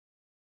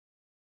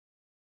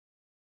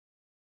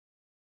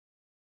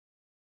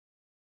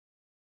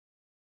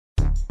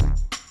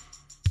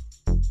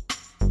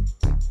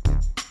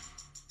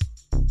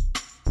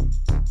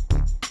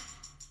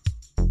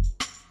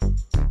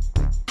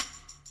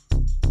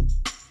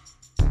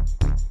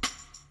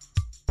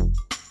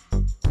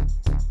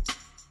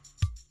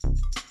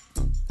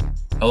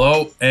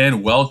Hello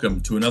and welcome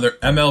to another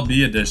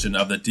MLB edition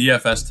of the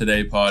DFS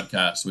Today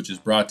podcast, which is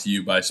brought to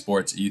you by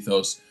Sports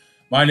Ethos.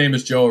 My name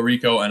is Joe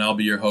Arico and I'll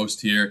be your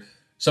host here.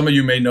 Some of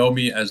you may know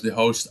me as the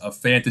host of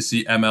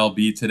Fantasy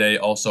MLB Today,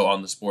 also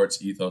on the Sports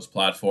Ethos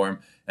platform.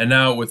 And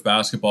now with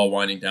basketball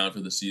winding down for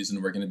the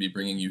season, we're going to be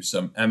bringing you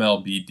some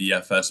MLB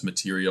DFS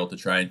material to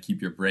try and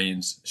keep your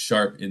brains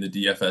sharp in the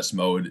DFS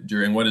mode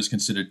during what is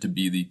considered to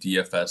be the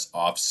DFS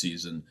off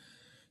season.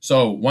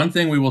 So one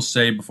thing we will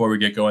say before we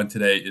get going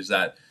today is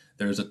that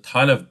there's a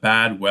ton of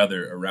bad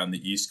weather around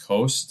the East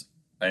Coast,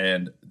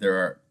 and there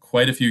are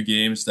quite a few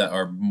games that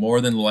are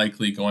more than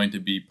likely going to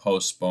be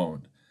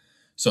postponed.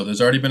 So there's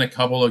already been a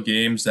couple of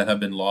games that have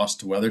been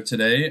lost to weather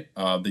today.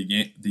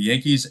 The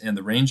Yankees and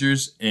the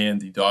Rangers and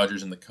the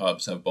Dodgers and the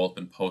Cubs have both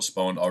been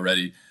postponed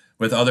already,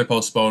 with other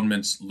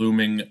postponements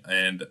looming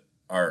and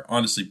are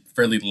honestly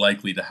fairly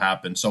likely to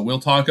happen. So we'll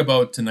talk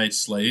about tonight's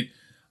slate.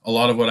 A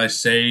lot of what I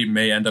say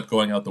may end up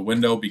going out the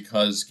window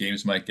because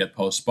games might get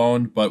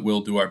postponed, but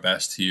we'll do our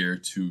best here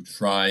to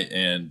try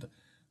and,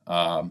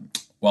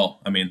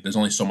 there's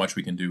only so much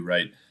we can do,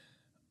 right?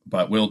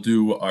 But we'll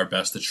do our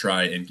best to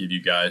try and give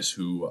you guys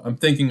who I'm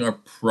thinking are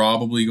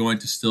probably going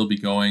to still be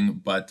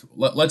going, but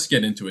let's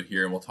get into it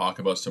here and we'll talk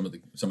about some of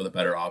the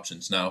better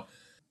options now.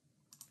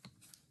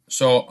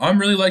 So I'm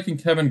really liking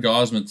Kevin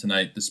Gausman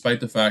tonight,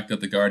 despite the fact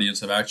that the Guardians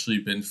have actually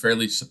been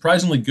fairly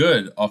surprisingly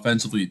good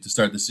offensively to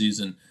start the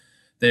season.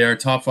 They are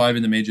top 5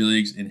 in the major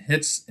leagues in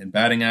hits and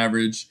batting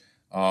average.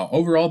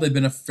 Overall, they've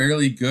been a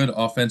fairly good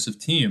offensive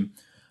team.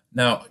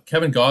 Now,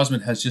 Kevin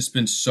Gausman has just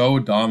been so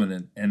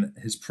dominant, and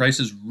his price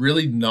is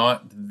really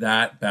not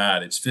that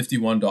bad. It's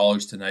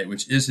 $51 tonight,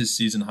 which is his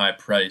season high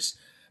price.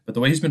 But the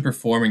way he's been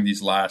performing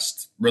these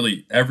last,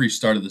 really every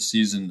start of the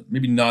season,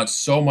 maybe not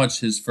so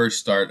much his first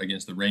start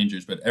against the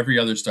Rangers, but every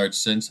other start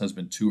since has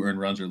been 2 earned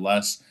runs or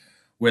less,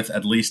 with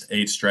at least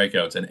 8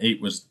 strikeouts, and 8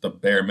 was the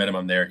bare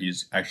minimum there.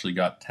 He's actually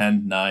got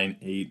 10, 9,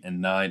 8,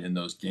 and 9 in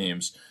those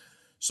games.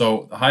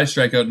 So the high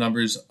strikeout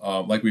numbers,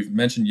 like we've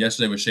mentioned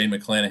yesterday with Shane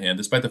McClanahan,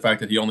 despite the fact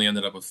that he only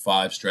ended up with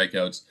 5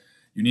 strikeouts,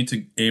 you need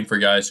to aim for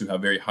guys who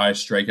have very high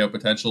strikeout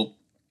potential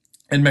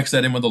and mix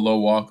that in with a low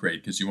walk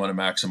rate because you want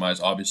to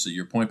maximize, obviously,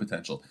 your point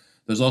potential.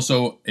 There's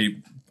also,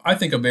 I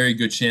think, a very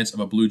good chance of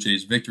a Blue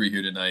Jays victory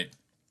here tonight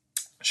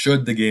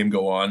should the game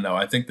go on. Now,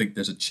 I think that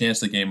there's a chance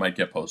the game might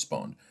get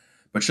postponed.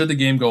 But should the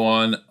game go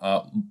on,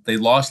 they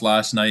lost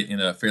last night in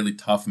a fairly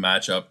tough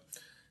matchup.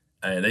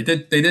 And they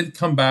did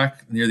come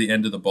back near the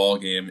end of the ball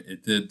game.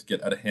 It did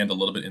get out of hand a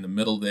little bit in the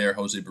middle there.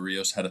 Jose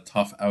Barrios had a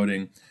tough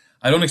outing.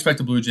 I don't expect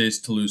the Blue Jays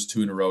to lose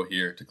 2 in a row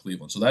here to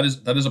Cleveland. So that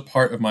is a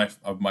part of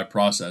my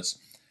process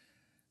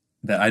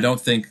that I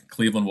don't think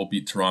Cleveland will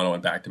beat Toronto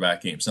in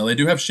back-to-back games. Now they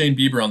do have Shane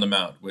Bieber on the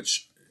mound,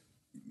 which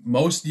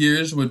most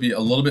years would be a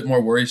little bit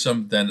more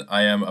worrisome than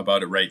I am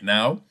about it right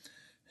now.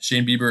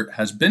 Shane Bieber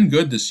has been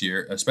good this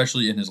year,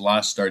 especially in his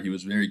last start. He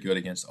was very good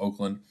against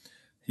Oakland.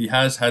 He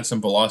has had some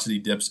velocity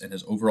dips and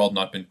has overall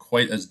not been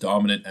quite as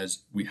dominant as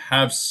we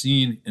have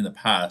seen in the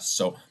past.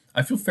 So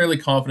I feel fairly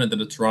confident that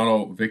a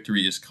Toronto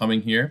victory is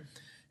coming here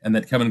and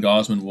that Kevin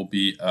Gausman will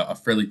be a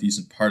fairly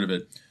decent part of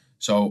it.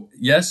 So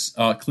yes,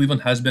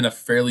 Cleveland has been a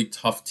fairly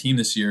tough team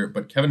this year,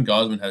 but Kevin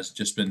Gausman has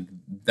just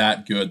been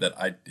that good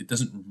that it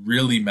doesn't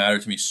really matter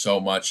to me so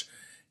much.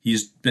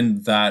 He's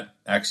been that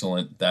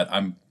excellent that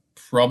I'm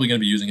probably going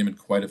to be using him in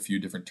quite a few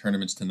different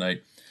tournaments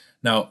tonight.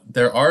 Now,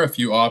 there are a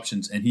few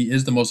options, and he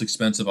is the most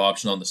expensive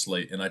option on the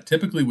slate. And I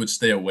typically would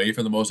stay away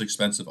from the most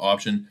expensive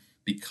option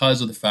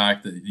because of the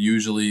fact that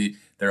usually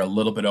they're a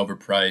little bit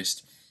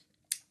overpriced.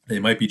 They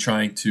might be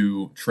trying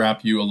to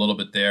trap you a little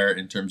bit there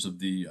in terms of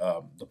the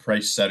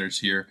price setters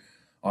here.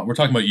 We're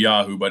talking about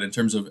Yahoo, but in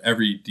terms of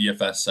every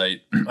DFS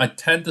site, I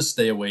tend to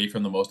stay away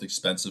from the most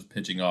expensive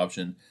pitching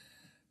option.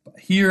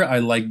 Here, I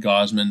like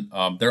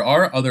Gausman. There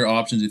are other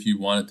options if you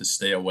wanted to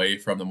stay away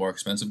from the more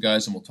expensive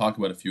guys, and we'll talk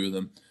about a few of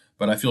them,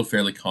 but I feel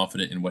fairly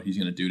confident in what he's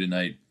going to do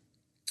tonight.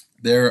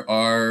 There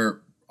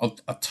are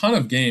a ton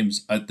of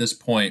games at this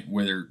point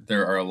where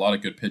there are a lot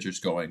of good pitchers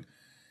going,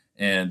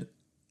 and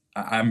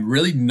I'm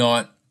really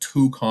not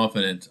too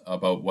confident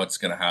about what's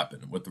going to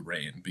happen with the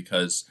rain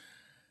because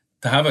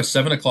to have a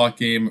 7 o'clock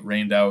game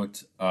rained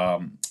out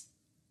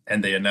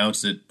and they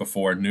announced it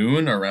before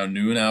noon, around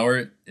noon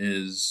hour,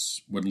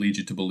 would lead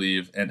you to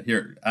believe. And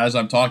here, as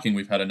I'm talking,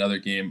 we've had another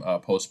game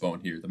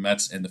postponed here. The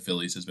Mets and the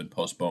Phillies has been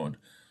postponed.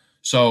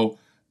 So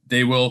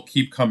they will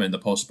keep coming, the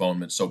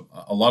postponement. So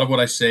a lot of what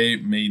I say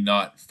may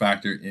not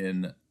factor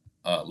in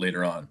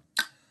later on.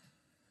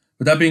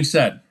 With that being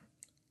said,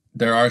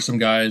 there are some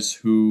guys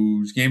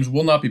whose games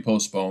will not be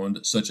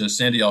postponed, such as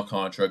Sandy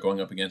Alcantara going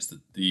up against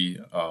the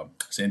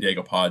San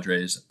Diego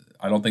Padres.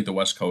 I don't think the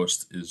West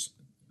Coast is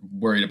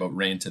worried about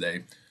rain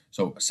today.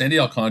 So Sandy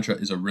Alcantara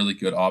is a really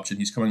good option.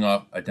 He's coming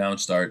off a down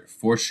start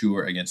for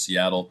sure against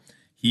Seattle.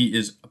 He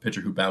is a pitcher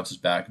who bounces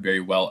back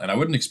very well, and I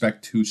wouldn't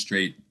expect 2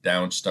 straight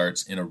down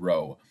starts in a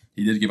row.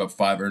 He did give up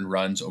 5 earned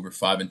runs over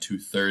 5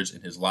 2/3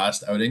 in his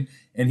last outing,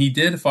 and he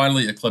did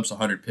finally eclipse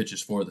 100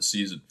 pitches for the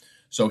season.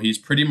 So he's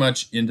pretty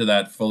much into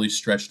that fully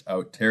stretched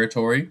out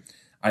territory.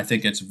 I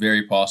think it's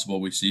very possible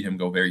we see him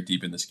go very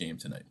deep in this game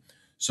tonight.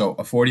 So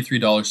a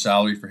 $43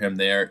 salary for him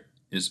there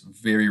is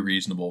very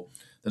reasonable.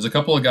 There's a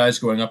couple of guys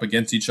going up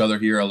against each other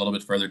here a little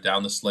bit further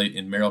down the slate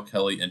in Merrill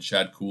Kelly and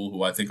Chad Kuhl,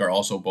 who I think are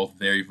also both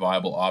very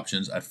viable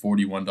options at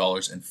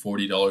 $41 and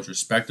 $40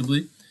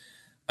 respectively.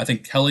 I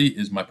think Kelly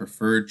is my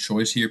preferred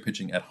choice here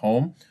pitching at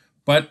home.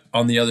 But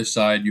on the other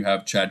side, you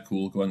have Chad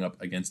Kuhl going up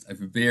against a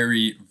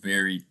very,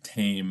 very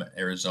tame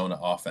Arizona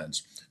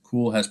offense.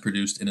 Kuhl has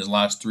produced in his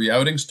last 3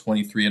 outings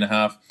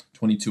 23.5,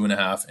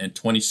 22.5, and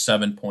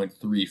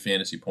 27.3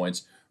 fantasy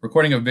points,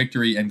 recording a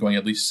victory and going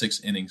at least 6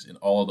 innings in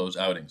all of those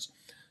outings.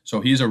 So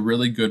he's a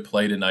really good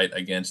play tonight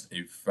against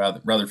a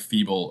rather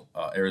feeble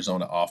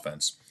Arizona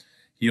offense.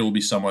 He will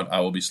be someone I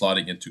will be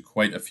slotting into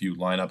quite a few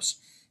lineups.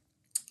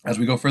 As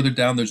we go further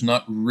down, there's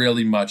not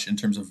really much in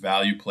terms of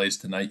value plays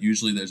tonight.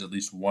 Usually there's at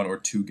least 1 or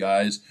 2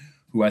 guys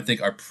who I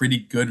think are pretty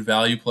good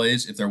value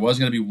plays. If there was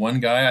going to be one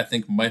guy I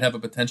think might have a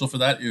potential for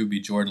that, it would be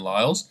Jordan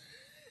Lyles.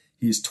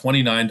 He's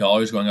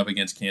 $29 going up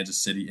against Kansas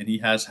City, and he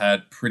has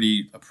had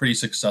a pretty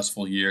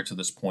successful year to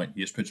this point.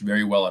 He has pitched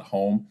very well at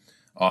home.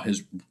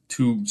 His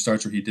 2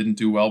 starts where he didn't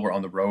do well were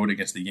on the road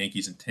against the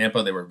Yankees in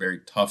Tampa. They were very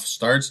tough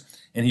starts,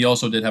 and he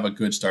also did have a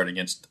good start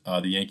against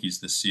the Yankees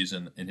this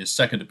season in his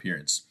second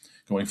appearance,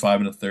 going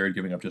 5 1/3,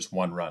 giving up just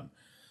 1 run.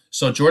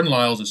 So Jordan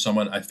Lyles is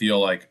someone I feel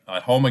like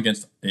at home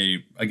against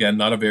again,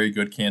 not a very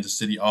good Kansas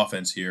City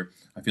offense here.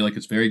 I feel like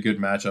it's very good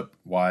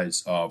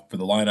matchup-wise for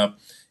the lineup,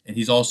 and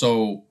he's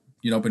also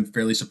been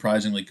fairly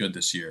surprisingly good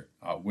this year.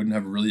 Wouldn't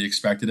have really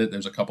expected it.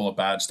 There's a couple of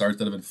bad starts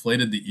that have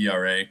inflated the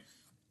ERA.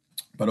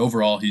 But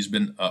overall, he's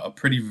been a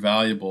pretty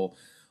valuable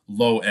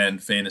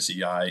low-end fantasy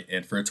guy.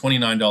 And for a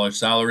 $29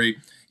 salary,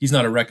 he's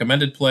not a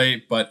recommended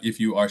play, but if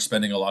you are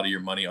spending a lot of your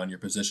money on your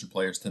position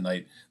players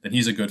tonight, then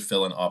he's a good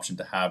fill-in option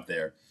to have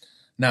there.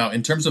 Now,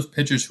 in terms of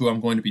pitchers who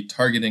I'm going to be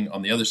targeting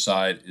on the other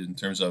side, in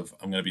terms of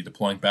I'm going to be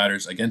deploying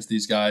batters against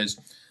these guys,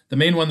 the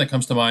main one that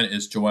comes to mind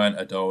is Joan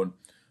Adon,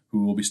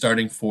 who will be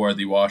starting for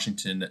the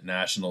Washington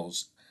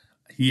Nationals.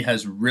 He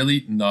has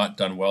really not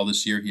done well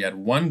this year. He had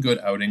 1 good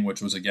outing, which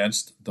was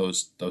against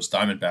those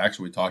Diamondbacks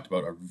we talked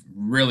about, are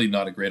really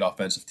not a great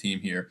offensive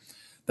team here.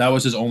 That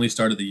was his only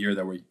start of the year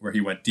where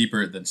he went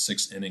deeper than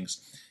 6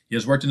 innings. He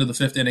has worked into the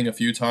 5th inning a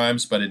few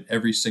times, but in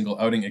every single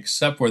outing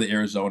except for the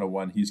Arizona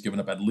one, he's given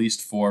up at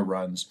least 4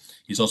 runs.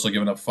 He's also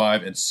given up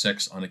 5 and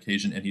 6 on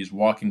occasion, and he's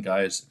walking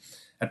guys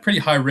at pretty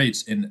high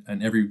rates in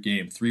every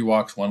game. 3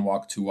 walks, 1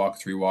 walk, 2 walk,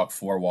 3 walk,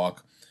 4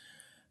 walk.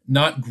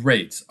 Not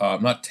great,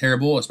 not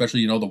terrible,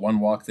 especially, the 1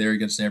 walk there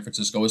against San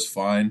Francisco is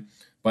fine.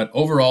 But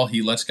overall,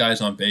 he lets guys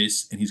on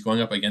base, and he's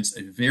going up against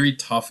a very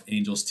tough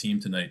Angels team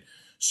tonight.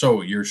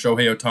 So your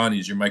Shohei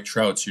Ohtanis, your Mike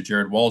Trouts, your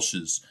Jared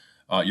Walshes,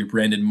 your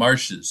Brandon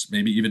Marshes,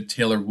 maybe even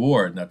Taylor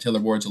Ward. Now, Taylor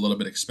Ward's a little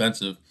bit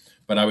expensive,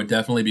 but I would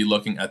definitely be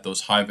looking at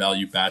those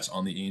high-value bats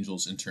on the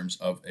Angels in terms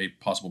of a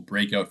possible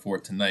breakout for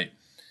tonight.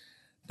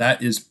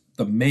 That is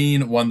the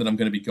main one that I'm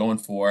going to be going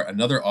for.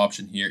 Another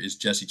option here is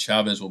Jesse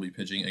Chavez will be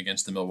pitching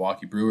against the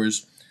Milwaukee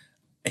Brewers.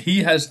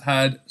 He has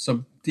had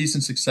some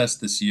decent success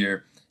this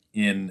year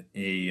in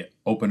a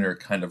opener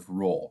kind of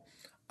role.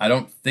 I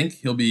don't think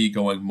he'll be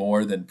going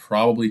more than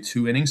probably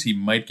 2 innings. He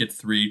might get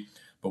 3,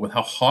 but with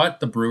how hot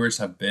the Brewers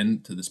have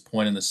been to this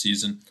point in the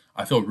season,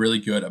 I feel really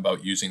good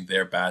about using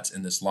their bats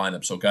in this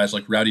lineup. So guys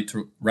like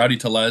Rowdy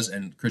Tellez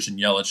and Christian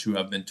Yelich, who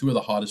have been 2 of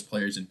the hottest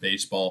players in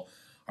baseball,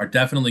 are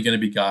definitely going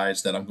to be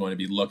guys that I'm going to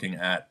be looking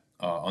at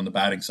on the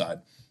batting side.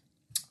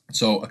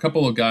 So a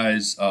couple of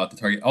guys to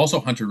target.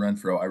 Also Hunter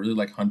Renfroe. I really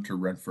like Hunter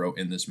Renfroe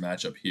in this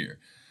matchup here.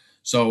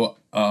 So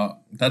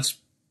that's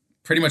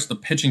pretty much the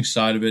pitching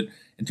side of it.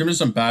 In terms of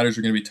some batters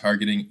we're going to be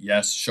targeting,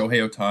 yes,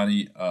 Shohei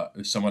Ohtani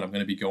is someone I'm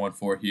going to be going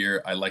for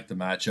here. I like the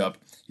matchup.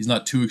 He's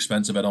not too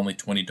expensive at only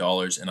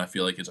 $20, and I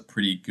feel like it's a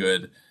pretty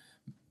good,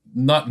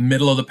 not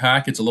middle of the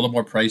pack. It's a little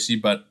more pricey,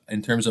 but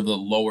in terms of the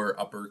lower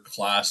upper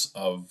class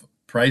of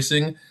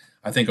pricing,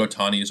 I think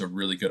Ohtani is a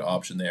really good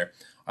option there.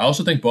 I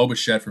also think Bo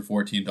Bichette for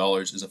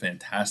 $14 is a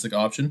fantastic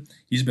option.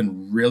 He's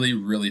been really,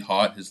 really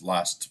hot his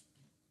last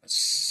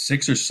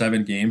 6 or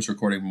 7 games,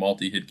 recording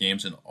multi-hit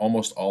games in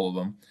almost all of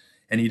them.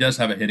 And he does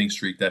have a hitting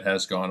streak that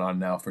has gone on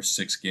now for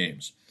 6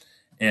 games.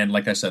 And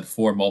like I said,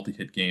 4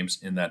 multi-hit games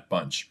in that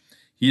bunch.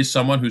 He is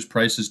someone whose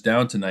price is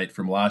down tonight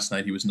from last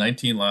night. He was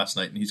 19 last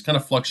night, and he's kind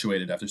of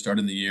fluctuated after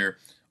starting the year.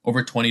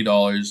 Over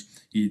 $20.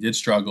 He did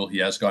struggle. He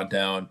has gone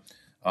down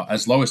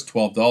as low as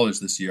 $12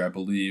 this year, I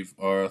believe,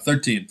 or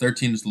 13.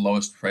 13 is the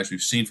lowest price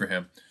we've seen for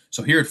him.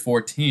 So here at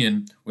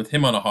 14, with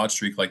him on a hot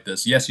streak like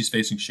this, yes, he's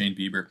facing Shane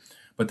Bieber,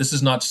 but this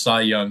is not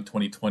Cy Young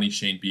 2020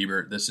 Shane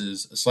Bieber. This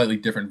is a slightly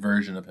different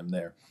version of him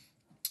there.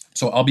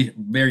 So I'll be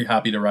very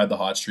happy to ride the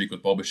hot streak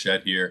with Bo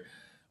Bichette here.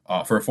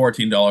 For a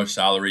 $14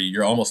 salary,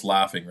 you're almost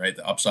laughing, right?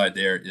 The upside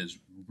there is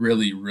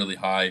really, really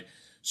high.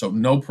 So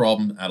no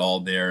problem at all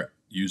there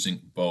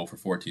using Bo for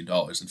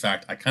 $14. In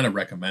fact, I kind of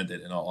recommend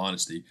it in all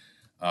honesty.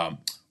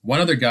 One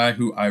other guy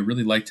who I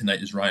really like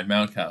tonight is Ryan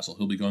Mountcastle.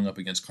 He'll be going up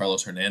against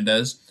Carlos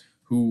Hernandez,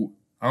 who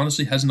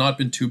honestly has not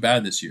been too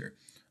bad this year.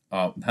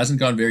 Hasn't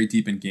gone very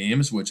deep in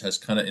games, which has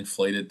kind of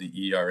inflated the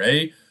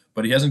ERA,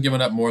 but he hasn't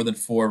given up more than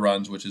 4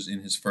 runs, which is in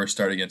his first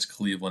start against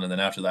Cleveland. And then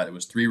after that, it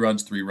was 3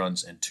 runs, 3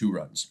 runs, and 2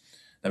 runs.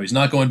 Now, he's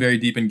not going very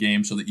deep in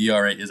games, so the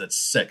ERA is at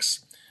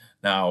 6.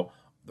 Now,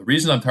 the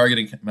reason I'm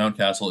targeting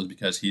Mountcastle is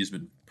because he's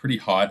been pretty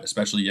hot,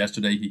 especially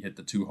yesterday. He hit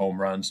the 2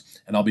 home runs,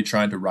 and I'll be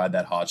trying to ride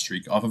that hot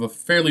streak off of a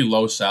fairly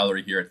low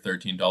salary here at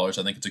 $13.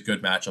 I think it's a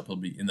good matchup. He'll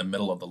be in the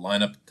middle of the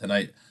lineup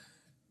tonight,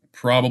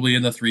 probably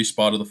in the 3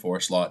 spot or the 4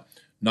 slot.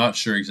 Not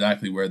sure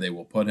exactly where they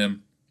will put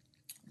him,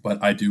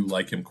 but I do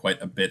like him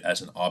quite a bit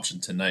as an option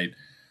tonight.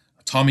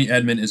 Tommy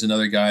Edman is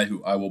another guy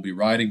who I will be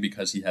riding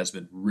because he has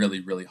been really,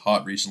 really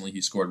hot recently.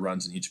 He scored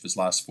runs in each of his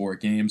last 4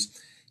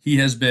 games. He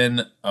has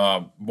been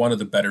one of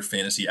the better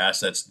fantasy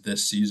assets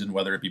this season,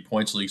 whether it be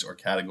points leagues or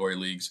category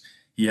leagues.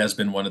 He has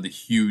been one of the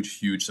huge,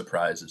 huge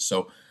surprises.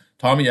 So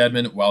Tommy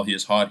Edman, while he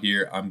is hot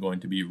here, I'm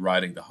going to be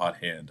riding the hot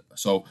hand.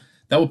 So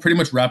that will pretty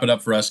much wrap it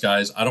up for us,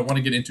 guys. I don't want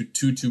to get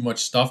into too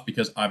much stuff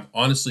because I'm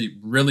honestly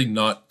really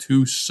not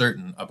too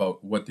certain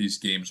about what these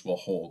games will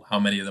hold.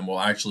 How many of them will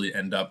actually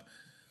end up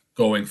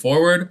going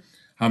forward?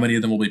 How many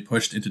of them will be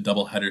pushed into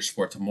double headers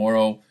for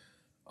tomorrow?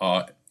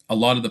 A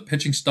lot of the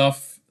pitching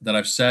stuff that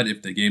I've said,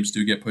 if the games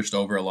do get pushed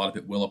over, a lot of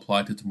it will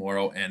apply to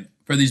tomorrow. And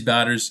for these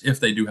batters, if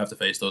they do have to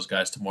face those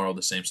guys tomorrow,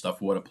 the same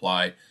stuff would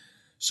apply.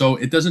 So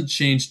it doesn't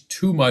change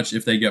too much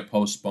if they get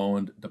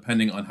postponed,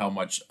 depending on how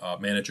much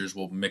managers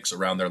will mix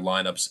around their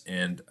lineups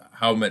and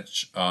how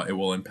much it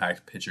will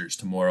impact pitchers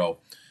tomorrow.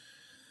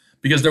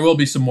 Because there will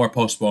be some more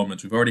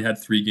postponements. We've already had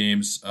 3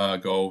 games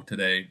go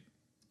today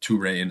to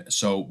rain,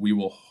 so we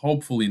will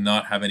hopefully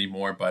not have any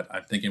more, but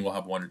I'm thinking we'll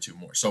have 1 or 2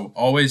 more. So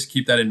always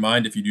keep that in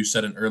mind. If you do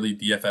set an early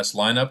DFS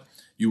lineup,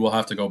 you will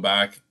have to go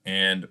back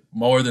and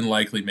more than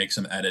likely make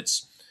some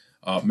edits.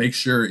 Make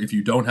sure if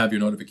you don't have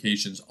your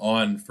notifications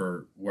on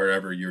for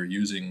wherever you're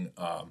using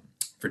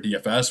for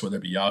DFS, whether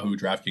it be Yahoo,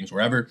 DraftKings,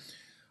 wherever,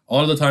 a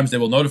lot of the times they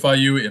will notify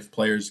you if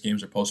players'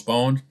 games are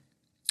postponed.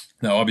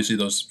 Now, obviously,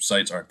 those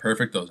sites aren't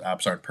perfect. Those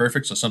apps aren't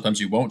perfect, so sometimes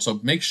you won't.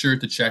 So make sure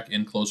to check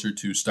in closer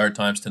to start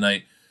times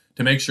tonight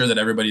to make sure that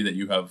everybody that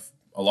you have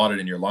allotted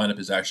in your lineup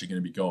is actually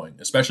going to be going,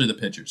 especially the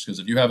pitchers. Because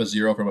if you have a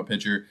 0 from a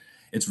pitcher,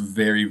 it's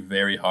very,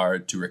 very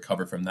hard to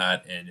recover from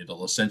that, and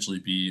it'll essentially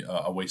be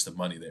a waste of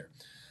money there.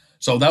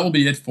 So that will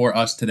be it for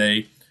us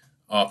today.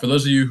 For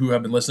those of you who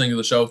have been listening to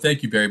the show,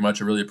 thank you very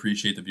much. I really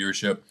appreciate the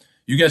viewership.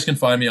 You guys can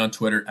find me on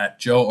Twitter at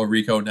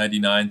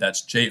JoeOrico99.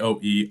 That's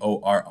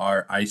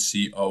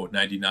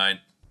JoeOrrico99.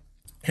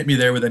 Hit me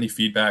there with any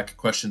feedback,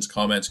 questions,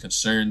 comments,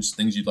 concerns,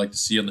 things you'd like to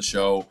see on the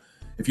show.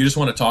 If you just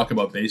want to talk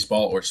about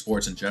baseball or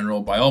sports in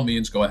general, by all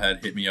means, go ahead,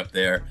 hit me up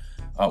there.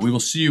 We will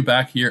see you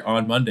back here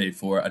on Monday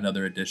for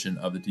another edition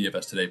of the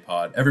DFS Today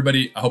pod.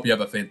 Everybody, I hope you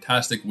have a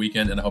fantastic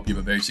weekend, and I hope you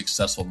have a very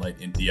successful night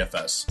in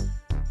DFS.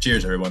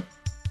 Cheers, everyone.